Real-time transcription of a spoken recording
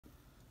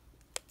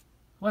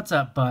What's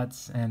up,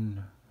 butts?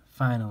 And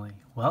finally,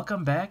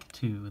 welcome back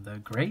to the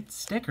Great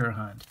Sticker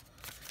Hunt,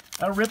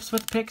 a Rips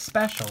with Pick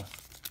special.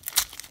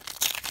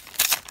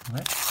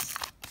 Let's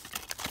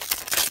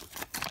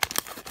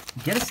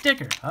get a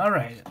sticker. All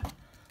right,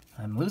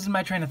 I'm losing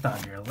my train of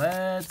thought here.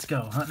 Let's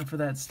go hunting for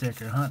that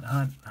sticker. Hunt,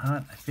 hunt,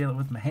 hunt. I feel it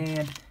with my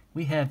hand.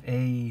 We have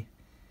a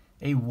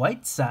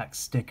White Sox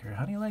sticker.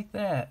 How do you like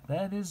that?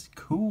 That is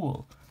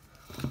cool.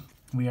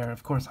 We are,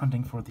 of course,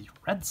 hunting for the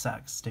Red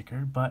Sox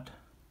sticker, but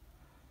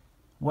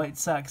White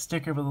Sox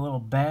sticker with a little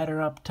batter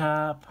up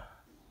top.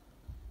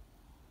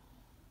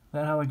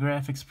 That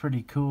holographic's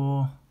pretty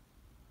cool.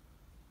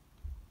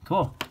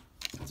 Cool.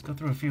 Let's go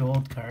through a few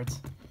old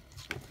cards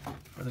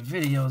before the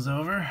video's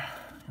over.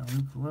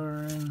 Luke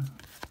Lurin,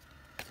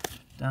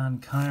 Don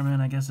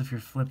Carmen. I guess if you're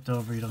flipped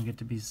over, you don't get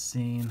to be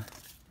seen.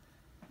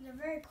 They're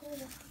very cool.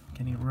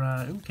 Kenny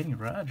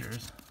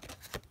Rogers.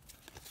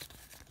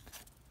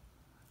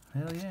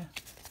 Hell yeah.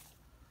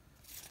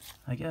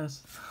 I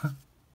guess.